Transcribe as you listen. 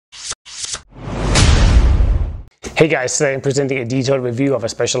Hey guys, today I'm presenting a detailed review of a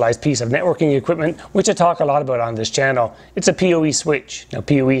specialized piece of networking equipment which I talk a lot about on this channel. It's a PoE switch. Now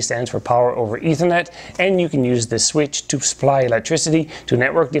PoE stands for Power over Ethernet, and you can use this switch to supply electricity to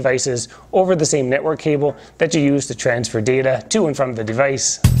network devices over the same network cable that you use to transfer data to and from the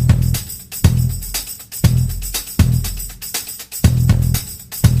device.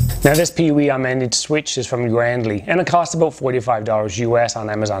 Now this PoE unmanaged switch is from YuanLey and it costs about $45 US on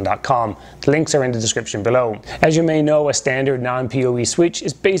Amazon.com. The links are in the description below. As you may know, a standard non-PoE switch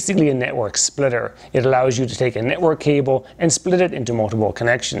is basically a network splitter. It allows you to take a network cable and split it into multiple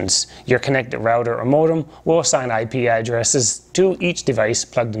connections. Your connected router or modem will assign IP addresses to each device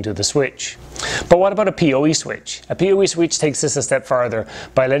plugged into the switch. But what about a PoE switch? A PoE switch takes this a step further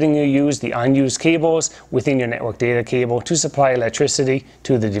by letting you use the unused cables within your network data cable to supply electricity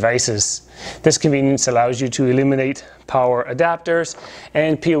to the devices. This convenience allows you to eliminate power adapters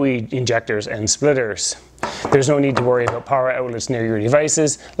and PoE injectors and splitters. There's no need to worry about power outlets near your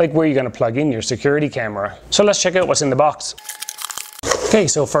devices, like where you're going to plug in your security camera. So let's check out what's in the box. Okay,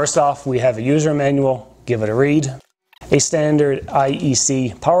 so first off we have a user manual, give it a read, a standard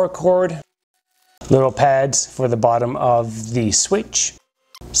IEC power cord, little pads for the bottom of the switch,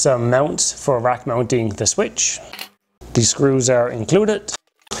 some mounts for rack mounting the switch, the screws are included,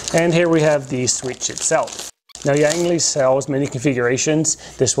 and here we have the switch itself. Now YuanLey sells many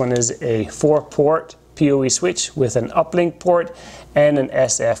configurations. This one is a 4-port PoE switch with an uplink port and an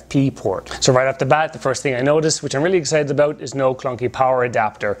SFP port. So right off the bat, the first thing I noticed, which I'm really excited about, is no clunky power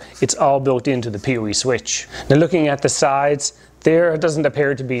adapter. It's all built into the PoE switch. Now looking at the sides, there doesn't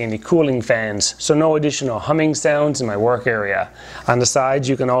appear to be any cooling fans, so no additional humming sounds in my work area. On the sides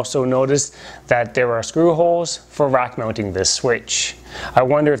you can also notice that there are screw holes for rack mounting this switch. I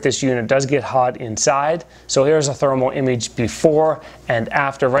wonder if this unit does get hot inside, so here's a thermal image before and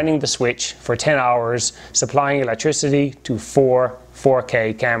after running the switch for 10 hours, supplying electricity to 4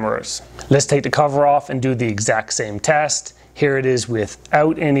 4K cameras. Let's take the cover off and do the exact same test. Here it is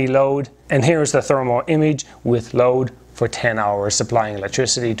without any load, and here's the thermal image with load for 10 hours supplying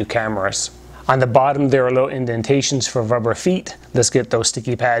electricity to cameras. On the bottom there are little indentations for rubber feet. Let's get those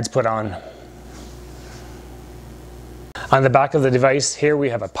sticky pads put on. On the back of the device here we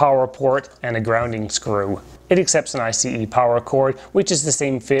have a power port and a grounding screw. It accepts an ICE power cord, which is the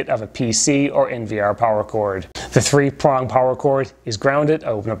same fit of a PC or NVR power cord. The 3-prong power cord is grounded. I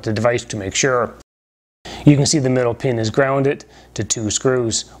open up the device to make sure. You can see the middle pin is grounded to 2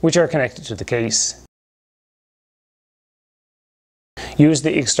 screws, which are connected to the case. Use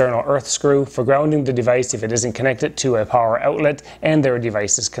the external earth screw for grounding the device if it isn't connected to a power outlet and their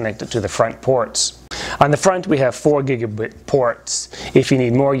device is connected to the front ports. On the front we have 4 gigabit ports. If you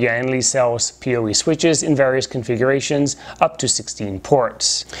need more, YuanLey sells PoE switches in various configurations up to 16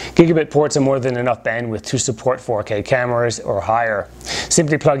 ports. Gigabit ports are more than enough bandwidth to support 4K cameras or higher.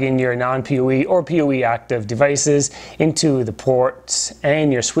 Simply plug in your non-PoE or PoE active devices into the ports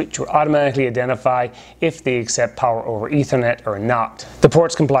and your switch will automatically identify if they accept power over Ethernet or not. The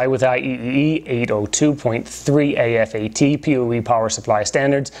ports comply with IEEE 802.3 AFAT PoE power supply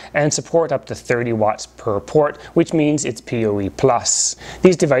standards and support up to 30 watts per port, which means it's PoE+.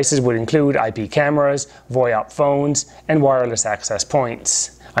 These devices would include IP cameras, VoIP phones, and wireless access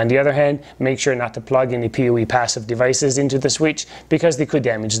points. On the other hand, make sure not to plug any PoE passive devices into the switch because they could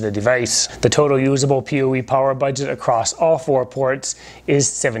damage the device. The total usable PoE power budget across all 4 ports is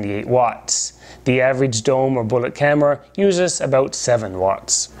 78 watts. The average dome or bullet camera uses about 7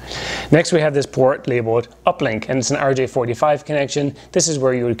 watts. Next we have this port labeled uplink, and it's an RJ45 connection. This is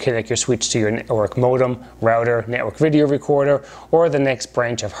where you would connect your switch to your network modem, router, network video recorder, or the next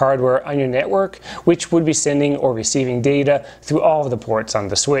branch of hardware on your network, which would be sending or receiving data through all of the ports on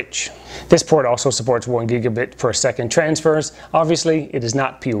the switch. This port also supports 1 gigabit per second transfers. Obviously it is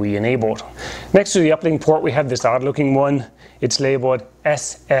not PoE enabled. Next to the uplink port we have this odd looking one. It's labeled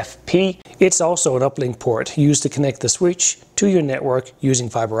SFP. It's also an uplink port used to connect the switch to your network using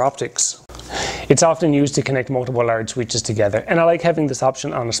fiber optics. It's often used to connect multiple large switches together, and I like having this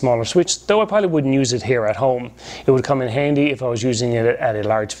option on a smaller switch, though I probably wouldn't use it here at home. It would come in handy if I was using it at a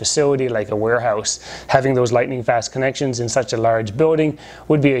large facility like a warehouse. Having those lightning fast connections in such a large building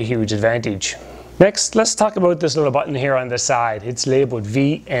would be a huge advantage. Next, let's talk about this little button here on the side. It's labeled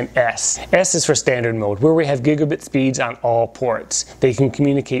V and S. S is for standard mode, where we have gigabit speeds on all ports. They can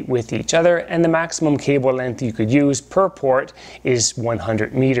communicate with each other, and the maximum cable length you could use per port is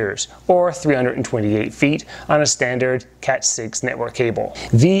 100 meters, or 328 feet on a standard CAT6 network cable.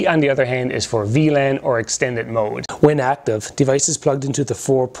 V, on the other hand, is for VLAN or extended mode. When active, devices plugged into the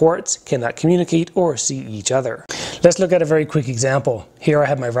 4 ports cannot communicate or see each other. Let's look at a very quick example. Here I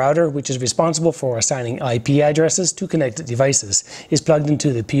have my router, which is responsible for assigning IP addresses to connected devices. It's plugged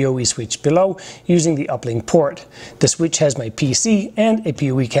into the PoE switch below using the uplink port. The switch has my PC and a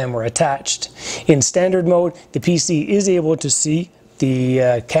PoE camera attached. In standard mode, the PC is able to see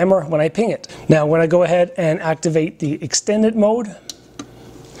the camera when I ping it. Now when I go ahead and activate the extended mode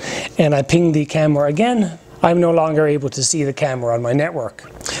and I ping the camera again, I'm no longer able to see the camera on my network.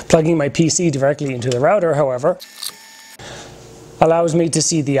 Plugging my PC directly into the router, however, allows me to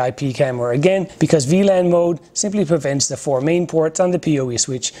see the IP camera again because VLAN mode simply prevents the 4 main ports on the PoE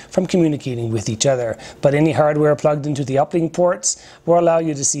switch from communicating with each other, but any hardware plugged into the uplink ports will allow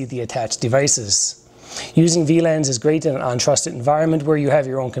you to see the attached devices. Using VLANs is great in an untrusted environment where you have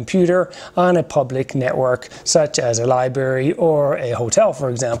your own computer on a public network, such as a library or a hotel, for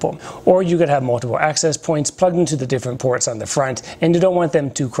example. Or you could have multiple access points plugged into the different ports on the front, and you don't want them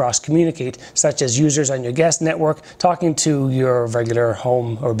to cross-communicate, such as users on your guest network talking to your regular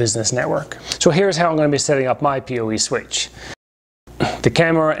home or business network. So here's how I'm going to be setting up my PoE switch. The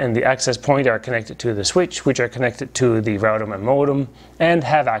camera and the access point are connected to the switch, which are connected to the router and modem, and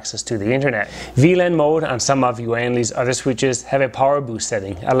have access to the internet. VLAN mode on some of YuanLey's other switches have a power boost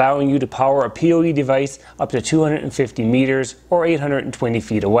setting, allowing you to power a PoE device up to 250 meters or 820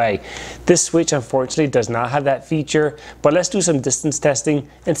 feet away. This switch unfortunately does not have that feature, but let's do some distance testing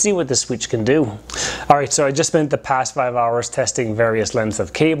and see what this switch can do. Alright, so I just spent the past 5 hours testing various lengths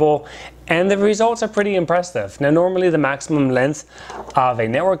of cable, and the results are pretty impressive. Now normally the maximum length of a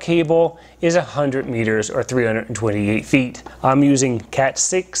network cable is 100 meters or 328 feet. I'm using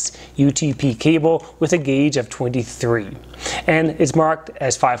CAT6 UTP cable with a gauge of 23, and it's marked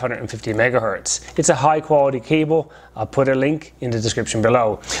as 550 megahertz. It's a high quality cable. I'll put a link in the description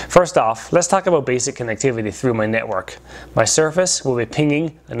below. First off, let's talk about basic connectivity through my network. My Surface will be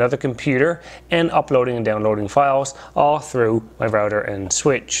pinging another computer and uploading and downloading files all through my router and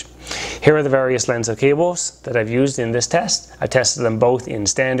switch. Here are the various lengths of cables that I've used in this test. I tested them both in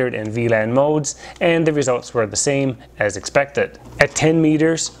standard and VLAN modes, and the results were the same as expected. At 10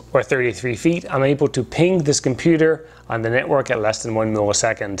 meters or 33 feet, I'm able to ping this computer on the network at less than 1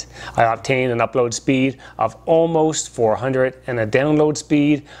 millisecond. I obtain an upload speed of almost 400 and a download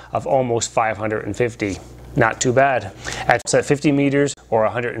speed of almost 550. Not too bad. At 50 meters or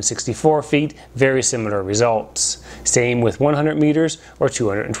 164 feet, very similar results. Same with 100 meters or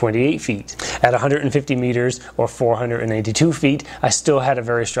 228 feet. At 150 meters or 492 feet, I still had a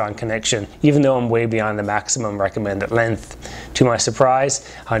very strong connection, even though I'm way beyond the maximum recommended length. To my surprise,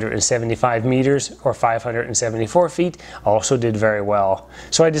 175 meters or 574 feet also did very well.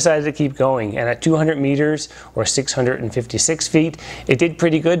 So I decided to keep going, and at 200 meters or 656 feet, it did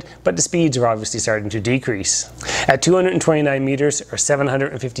pretty good, but the speeds are obviously starting to decrease. At 229 meters or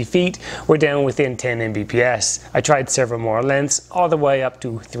 750 feet, we're down within 10 Mbps. I tried several more lengths, all the way up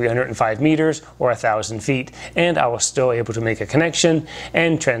to 305 meters or 1,000 feet, and I was still able to make a connection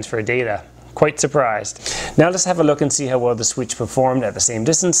and transfer data. Quite surprised. Now let's have a look and see how well the switch performed at the same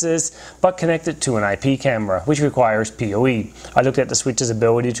distances, but connected to an IP camera, which requires PoE. I looked at the switch's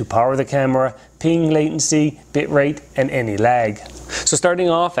ability to power the camera, ping latency, bitrate, and any lag. So starting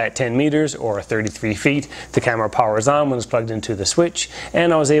off at 10 meters or 33 feet, the camera powers on when it's plugged into the switch,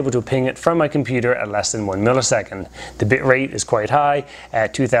 and I was able to ping it from my computer at less than 1 millisecond. The bitrate is quite high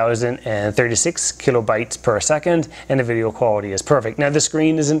at 2036 kilobytes per second, and the video quality is perfect. Now the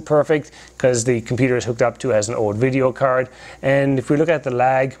screen isn't perfect because the computer is hooked up to has an old video card, and if we look at the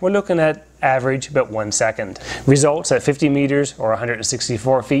lag, we're looking at average about 1 second. Results at 50 meters or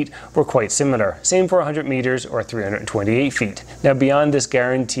 164 feet were quite similar. Same for 100 meters or 328 feet. Now beyond this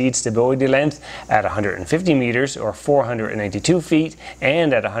guaranteed stability length, at 150 meters or 492 feet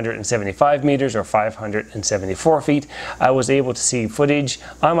and at 175 meters or 574 feet, I was able to see footage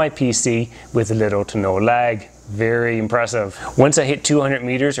on my PC with little to no lag. Very impressive. Once I hit 200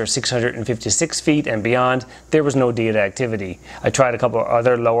 meters or 656 feet and beyond, there was no data activity. I tried a couple of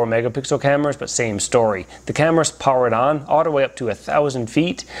other lower megapixel cameras, but same story. The cameras powered on all the way up to 1,000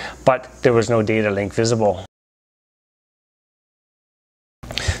 feet, but there was no data link visible.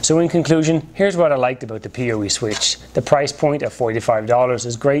 So in conclusion, here's what I liked about the PoE switch. The price point of $45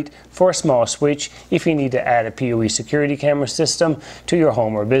 is great for a small switch if you need to add a PoE security camera system to your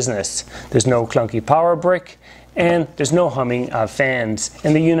home or business. There's no clunky power brick, and there's no humming of fans,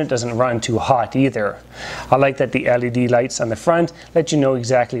 and the unit doesn't run too hot either. I like that the LED lights on the front let you know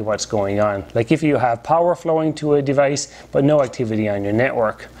exactly what's going on, like if you have power flowing to a device but no activity on your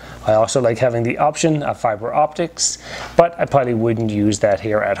network. I also like having the option of fiber optics, but I probably wouldn't use that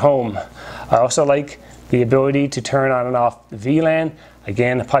here at home. I also like the ability to turn on and off the VLAN.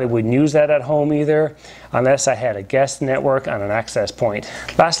 Again, I probably wouldn't use that at home either, unless I had a guest network and an access point.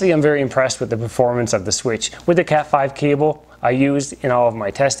 Lastly, I'm very impressed with the performance of the switch. With the Cat5 cable I used in all of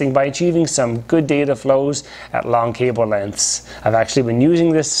my testing by achieving some good data flows at long cable lengths. I've actually been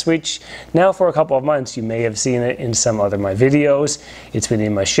using this switch now for a couple of months. You may have seen it in some other of my videos. It's been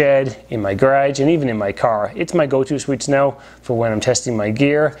in my shed, in my garage, and even in my car. It's my go-to switch now for when I'm testing my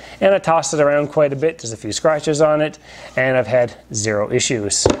gear, and I toss it around quite a bit. There's a few scratches on it, and I've had zero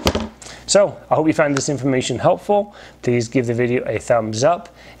issues. So, I hope you found this information helpful. Please give the video a thumbs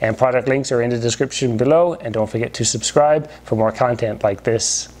up, and product links are in the description below, and don't forget to subscribe for more content like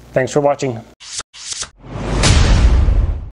this. Thanks for watching.